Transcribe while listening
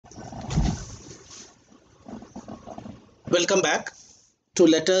Welcome back to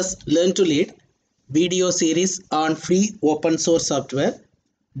Let Us Learn to Lead video series on free open source software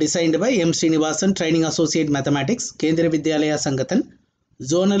designed by M. Srinivasan, Training Associate Mathematics, Kendriya Vidyalaya Sangathan,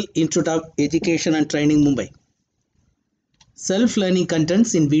 Zonal Institute of Education and Training, Mumbai. Self-learning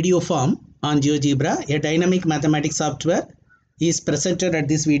contents in video form on GeoGebra, a dynamic mathematics software, is presented at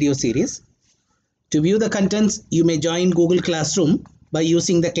this video series. To view the contents, you may join Google Classroom by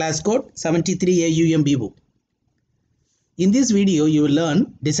using the class code 73AUMBO. In this video, you will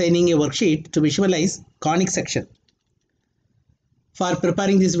learn designing a worksheet to visualize conic section. For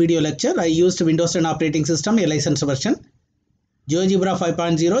preparing this video lecture, I used Windows 10 operating system, a licensed version, GeoGebra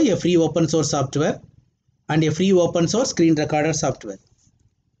 5.0, a free open source software, and a free open source screen recorder software.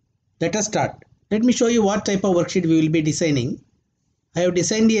 Let us start. Let me show you what type of worksheet we will be designing. I have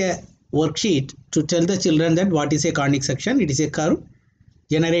designed a worksheet to tell the children that what is a conic section. It is a curve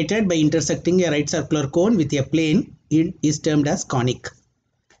generated by intersecting a right circular cone with a plane. It is termed as conic.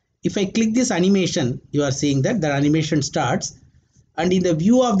 If I click this animation, you are seeing that the animation starts, and in the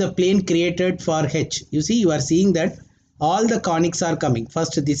view of the plane created for H, you see, you are seeing that all the conics are coming.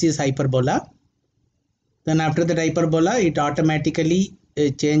 First, this is hyperbola. Then after that hyperbola, it automatically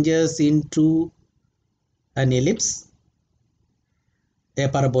changes into an ellipse, a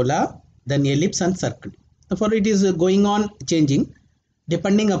parabola, then ellipse and circle. Therefore, it is going on changing.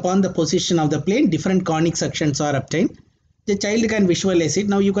 Depending upon the position of the plane, different conic sections are obtained. The child can visualize it.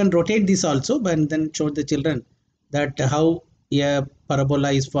 Now you can rotate this also, but then show the children that how a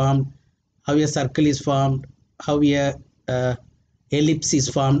parabola is formed, how a circle is formed, how a ellipse is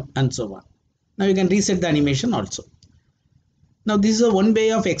formed, and so on. Now you can reset the animation also. Now this is one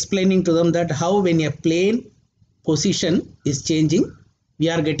way of explaining to them that how when a plane position is changing, we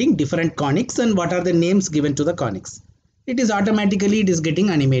are getting different conics and what are the names given to the conics. It is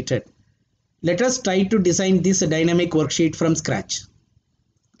getting animated. Let us try to design this dynamic worksheet from scratch.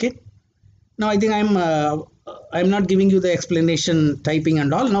 Okay. Now I think I'm not giving you the explanation typing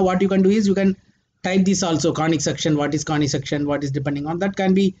and all. Now what you can do is you can type this also, conic section. What is conic section? What is depending on that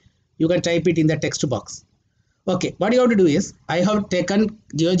can be, you can type it in the text box. Okay. What you have to do is I have taken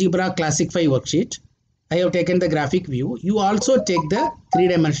GeoGebra Classic 5 worksheet. I have taken the graphic view. You also take the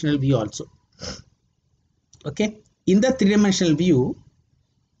three-dimensional view also. Okay. In the three-dimensional view,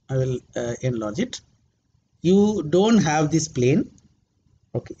 I will enlarge it. You don't have this plane.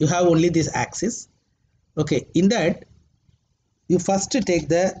 Okay, you have only this axis. Okay, in that, you first take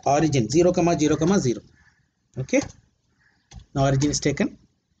the origin 0, 0, 0. Okay, now origin is taken.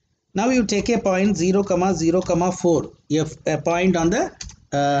 Now you take a point 0, 0, 4. You have a point on the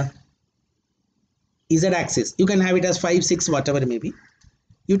Z axis. You can have it as 5, 6, whatever it may be.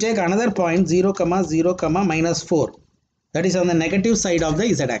 You take another point 0, 0, -4. That is on the negative side of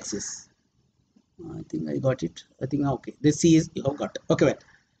the Z axis. I think I got it. I think okay. This C is you have got. Okay, well.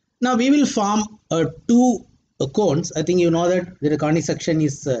 Now we will form two cones. I think you know that the conic section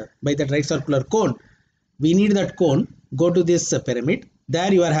is by the right circular cone. We need that cone. Go to this pyramid.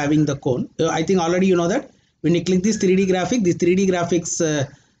 There you are having the cone. I think already you know that when you click this 3D graphic, this 3D graphics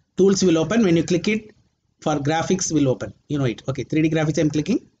tools will open. When you click it, for graphics will open. You know it. Okay, 3D graphics I am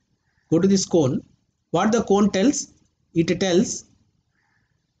clicking. Go to this cone. What the cone tells? It tells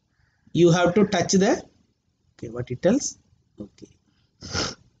you have to touch the, okay, what it tells? Okay.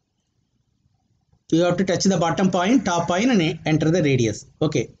 You have to touch the bottom point, top point and enter the radius.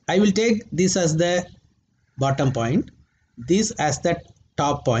 Okay. I will take this as the bottom point, this as the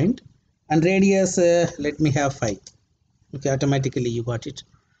top point and radius, let me have 5. Okay, automatically you got it.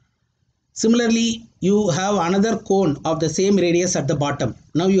 Similarly, you have another cone of the same radius at the bottom.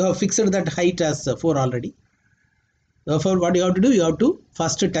 Now you have fixed that height as 4 already. Therefore, what you have to do, you have to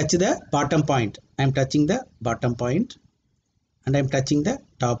first touch the bottom point. I am touching the bottom point and I am touching the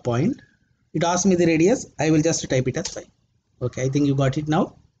top point. It asks me the radius. I will just type it as 5. Okay, I think you got it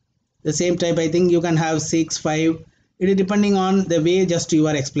now. The same type, I think you can have 6, 5. It is depending on the way just you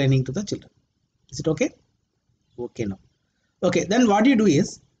are explaining to the children. Is it okay? Okay, now. Okay, then what you do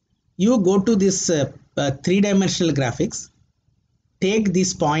is, you go to this three-dimensional graphics, take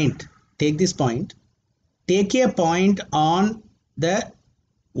this point, take a point on the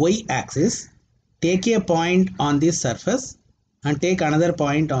y axis, take a point on this surface and take another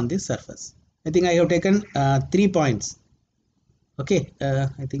point on this surface. I think I have taken 3 points. Okay,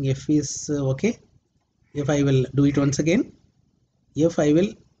 I think F is okay. If I will do it once again, if I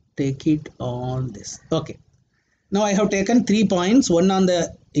will take it on this. Okay. Now I have taken 3 points, one on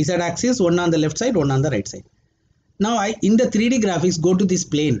the Z axis, one on the left side, one on the right side. Now in the 3D graphics, go to this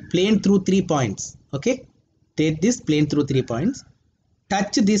plane through 3 points. Okay, take this plane through 3 points,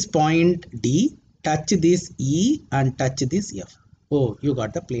 touch this point D touch this E and touch this F. Oh, you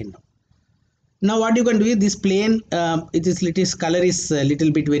got the plane now. Now what you can do is this plane, its color is a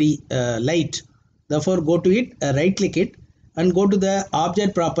little bit very light. Therefore, go to it, right click it, and go to the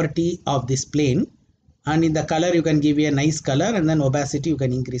object property of this plane. And in the color, you can give a nice color, and then opacity, you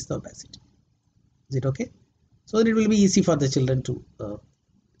can increase the opacity. Is it okay? So it will be easy for the children to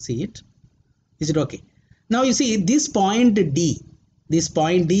see it. Is it okay? Now you see this point D. This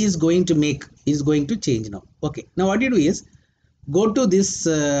point D is going to change now. Okay. Now what you do is go to this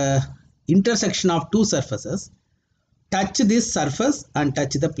intersection of two surfaces, touch this surface and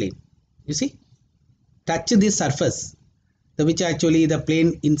touch the plane. You see, touch this surface, which actually the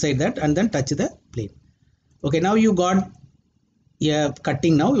plane inside that, and then touch the plane. Okay, now you got a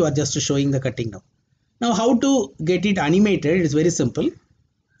cutting. Now you are just showing the cutting now. Now how to get it animated? It is very simple.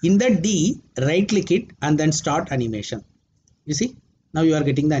 In the D, right click it and then start animation. You see, now you are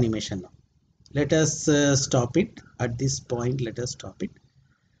getting the animation now. Let us stop it at this point. Let us stop it.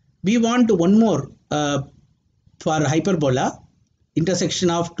 We want one more for hyperbola, intersection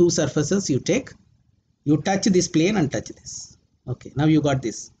of two surfaces. You touch this plane and touch this. Okay, now you got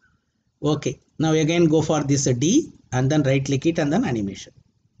this. Okay, now again go for this D and then right click it and then animation.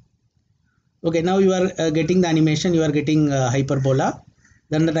 Okay, now you are getting the animation. You are getting hyperbola.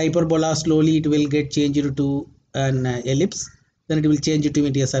 Then the hyperbola slowly it will get changed to an ellipse. Then it will change it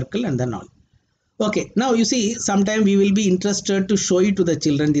into a circle and then all. Okay, now you see, sometime we will be interested to show it to the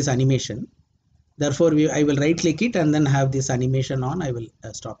children this animation. Therefore, I will right click it and then have this animation on. I will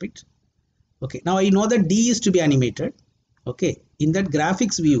stop it. Okay, now I know that D is to be animated. Okay, in that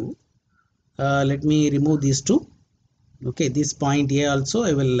graphics view, let me remove these two. Okay, this point A also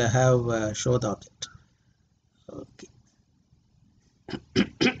I will have show the object. Okay.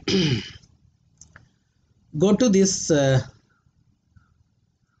 Go to this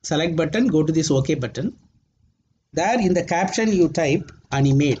select button, go to this OK button. There in the caption you type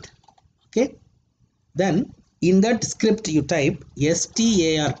animate. Okay. Then in that script you type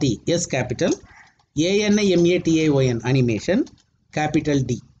START, S capital, ANIMATION, animation, capital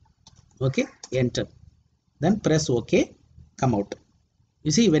D. Okay. Enter. Then press OK. Come out.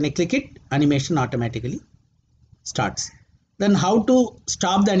 You see, when I click it, animation automatically starts. Then how to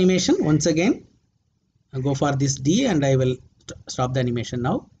stop the animation? Once again, I'll go for this D and I will stop the animation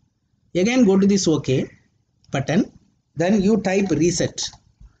now. Again go to this OK button. Then you type reset.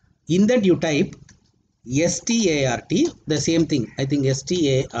 In that you type START, the same thing. I think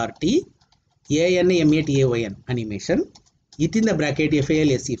START, ANIMATION, animation. Within the bracket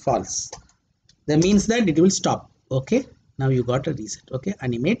FALSE, false. That means that it will stop. Okay. Now you got a reset. Okay.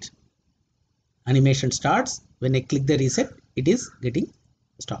 Animate. Animation starts. When I click the reset, it is getting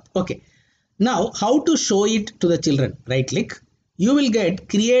stopped. Okay. Now how to show it to the children? Right click. You will get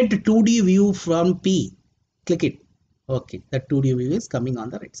create 2D view from P. Click it. Okay. The 2D view is coming on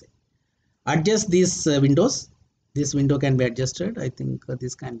the right side. Adjust these windows. This window can be adjusted. I think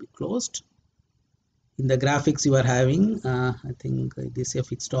this can be closed. In the graphics you are having, I think this is a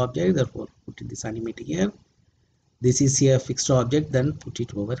fixed object. Therefore, put this animate here. This is a fixed object. Then put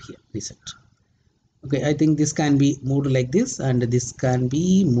it over here. Reset. Okay, I think this can be moved like this, and this can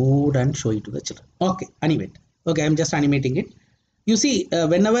be moved and show it to the children. Okay, animate. Okay, I'm just animating it. You see,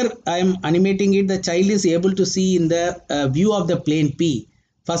 whenever I am animating it, the child is able to see in the view of the plane P.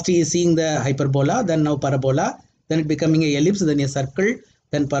 First he is seeing the hyperbola, then now parabola, then it becoming a ellipse, then a circle,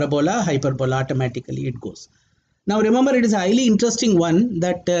 then parabola, hyperbola, automatically it goes. Now remember, it is a highly interesting one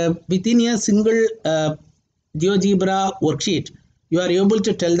that within a single GeoGebra worksheet, you are able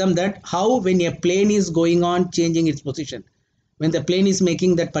to tell them that how when a plane is going on changing its position, when the plane is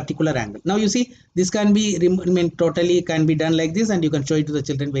making that particular angle. Now you see, this can be totally can be done like this, and you can show it to the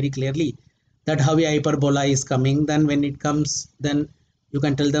children very clearly that how a hyperbola is coming. Then when it comes, then you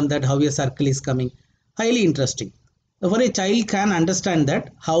can tell them that how a circle is coming. Highly interesting. For a child can understand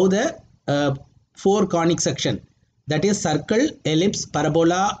that how the four conic section, that is circle, ellipse,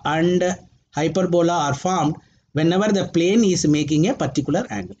 parabola and hyperbola are formed whenever the plane is making a particular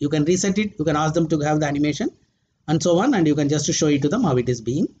angle. You can reset it, you can ask them to have the animation and so on, and you can just show it to them how it is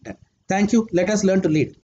being done. Thank you. Let us learn to lead.